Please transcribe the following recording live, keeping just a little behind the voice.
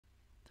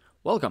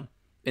Welcome!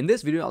 In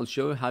this video I'll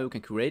show you how you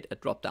can create a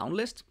drop-down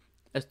list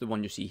as the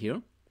one you see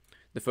here.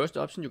 The first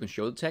option you can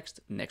show the text,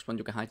 next one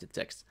you can hide the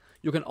text.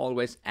 You can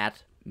always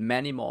add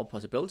many more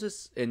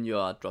possibilities in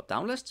your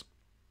drop-down list.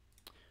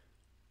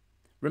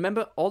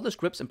 Remember, all the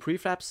scripts and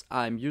prefabs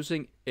I'm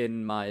using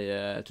in my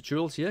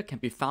tutorials here can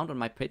be found on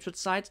my Patreon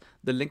site.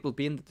 The link will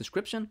be in the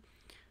description.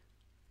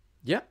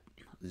 Yeah,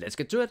 let's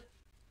get to it.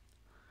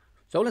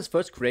 So let's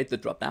first create the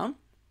drop-down.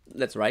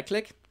 Let's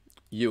right-click,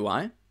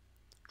 UI,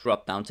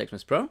 drop-down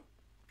TextMesh Pro.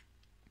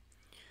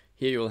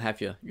 Here you will have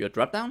your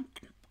drop-down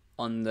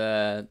on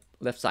the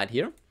left side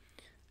here.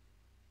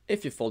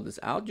 If you fold this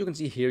out, you can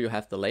see here you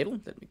have the label.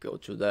 Let me go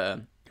to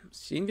the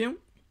scene view.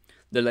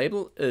 The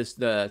label is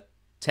the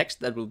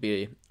text that will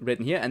be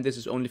written here, and this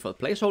is only for the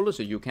placeholder,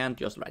 so you can't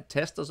just write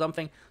test or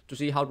something to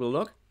see how it will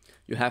look.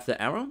 You have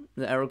the arrow.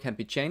 The arrow can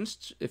be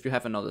changed if you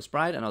have another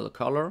sprite, another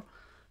color.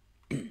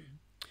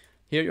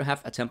 Here you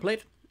have a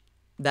template.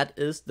 That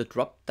is the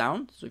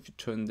drop-down. So if you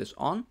turn this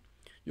on,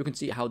 you can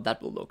see how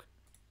that will look.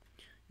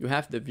 You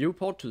have the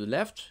viewport to the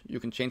left. You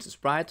can change the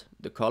sprite,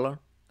 the color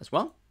as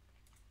well.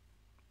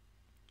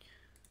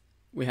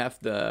 We have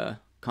the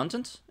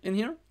content in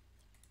here.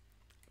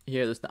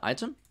 Here is the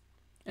item.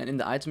 And in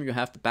the item you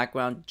have the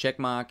background,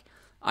 checkmark,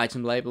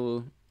 item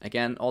label.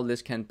 Again, all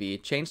this can be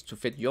changed to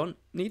fit your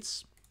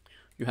needs.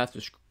 You have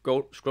the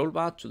scroll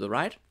bar to the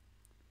right.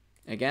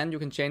 Again, you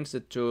can change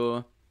it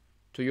to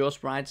your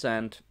sprites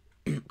and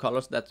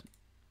colors that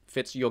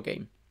fits your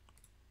game.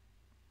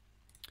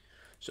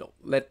 So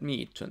let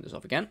me turn this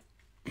off again.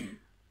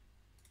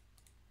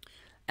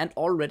 And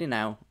already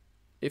now,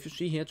 if you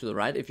see here to the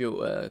right, if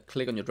you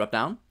click on your drop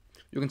down,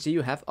 you can see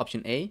you have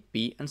option A,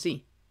 B, and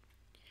C.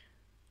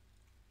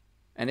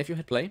 And if you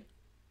hit play,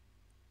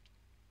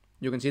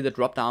 you can see the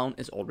drop down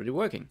is already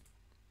working.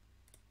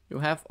 You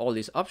have all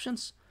these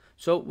options.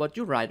 So what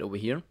you write over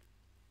here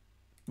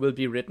will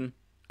be written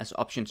as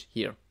options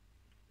here.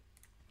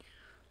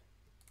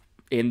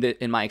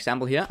 In my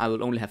example here, I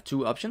will only have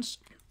two options,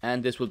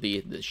 and this will be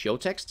the show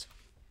text.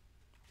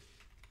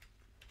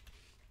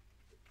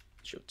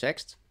 Show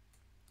text.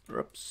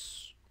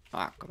 Oops.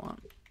 Come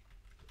on.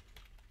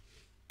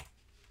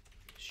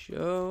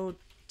 Show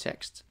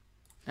text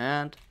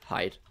and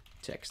hide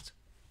text.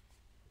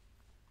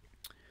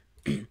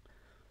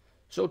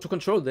 So to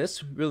control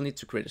this, we'll need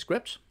to create a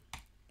script.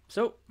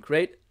 So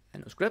create a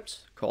new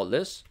script, call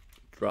this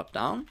drop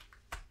down.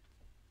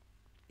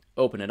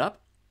 Open it up.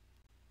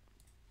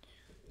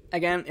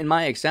 Again, in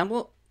my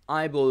example,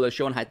 I will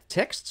show and hide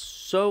text.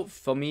 So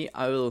for me,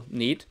 I will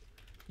need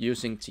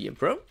using TM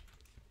Pro.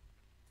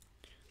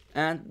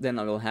 And then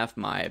I will have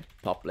my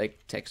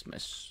public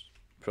TextMesh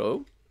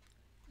Pro.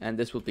 And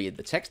this will be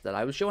the text that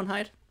I will show and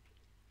hide.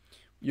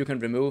 You can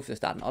remove the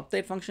start and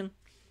update function.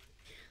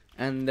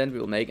 And then we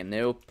will make a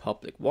new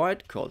public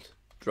void called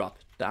drop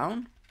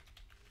down.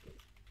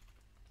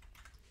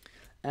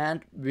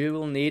 And we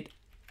will need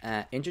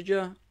an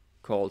integer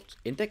called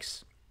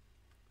index.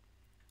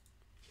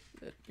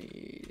 Let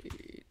me,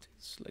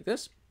 it's like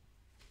this.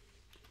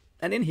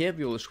 And in here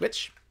we will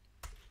switch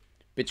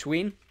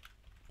between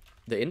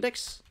the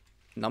index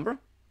number.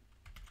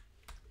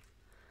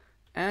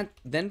 And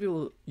then we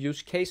will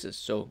use cases.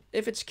 So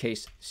if it's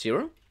case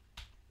 0,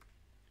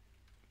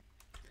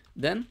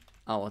 then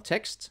our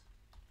text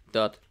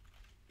dot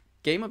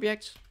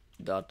gameObject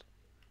dot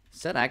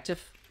setActive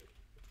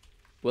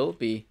will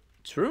be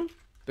true,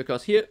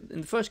 because here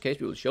in the first case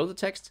we will show the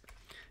text,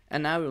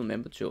 and now we will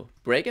remember to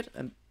break it.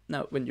 And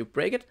now when you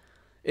break it,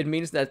 it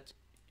means that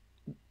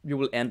you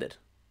will end it.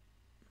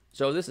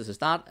 So this is the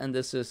start, and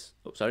this is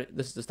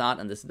this is the start,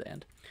 and this is the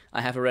end.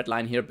 I have a red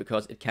line here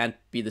because it can't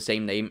be the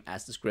same name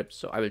as the script,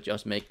 so I will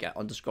just make an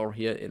underscore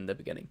here in the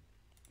beginning.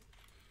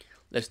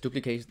 Let's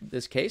duplicate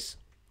this case,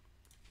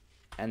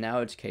 and now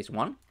it's case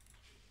 1,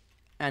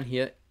 and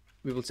here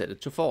we will set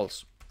it to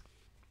false.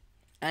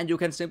 And you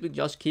can simply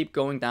just keep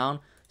going down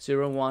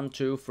 0, 1,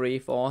 2, 3,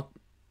 4,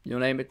 you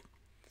name it.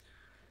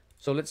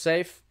 So let's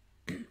save.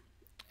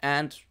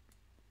 And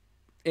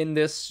in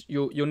this,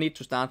 you need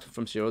to start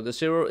from 0. The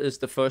 0 is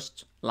the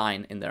first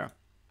line in there.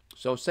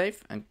 So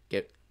save and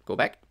go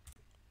back.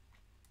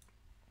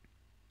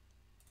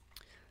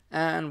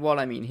 And what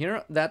I mean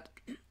here, that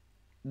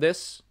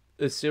this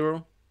is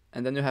 0,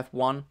 and then you have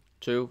 1,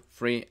 2,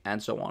 3,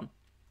 and so on.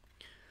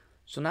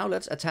 So now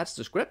let's attach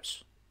the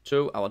scripts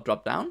to our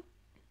drop down.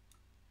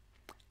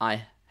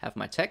 I have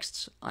my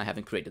texts. I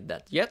haven't created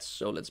that yet,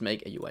 so let's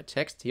make a UI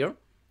text here.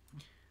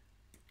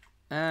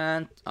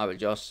 And I will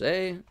just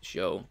say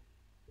show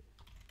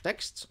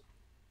text.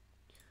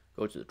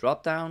 Go to the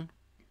drop down.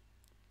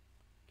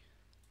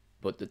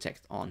 Put the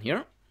text on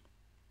here.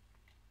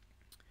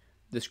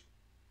 This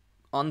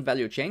on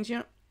value change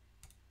here.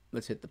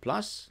 Let's hit the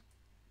plus.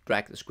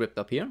 Drag the script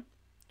up here.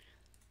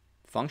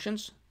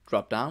 Functions,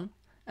 drop down.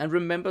 And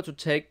remember to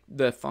take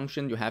the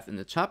function you have in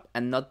the top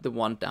and not the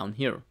one down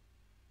here.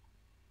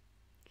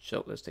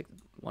 So let's take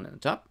the one in the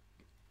top.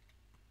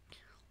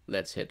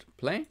 Let's hit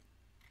play.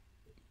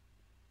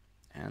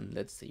 And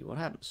let's see what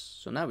happens.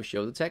 So now we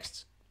show the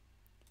text,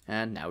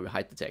 and now we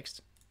hide the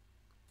text.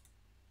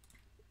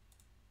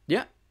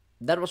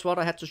 that was what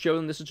I had to show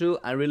in this tutorial.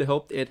 I really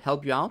hope it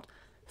helped you out.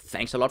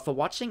 Thanks a lot for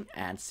watching,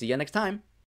 and see you next time.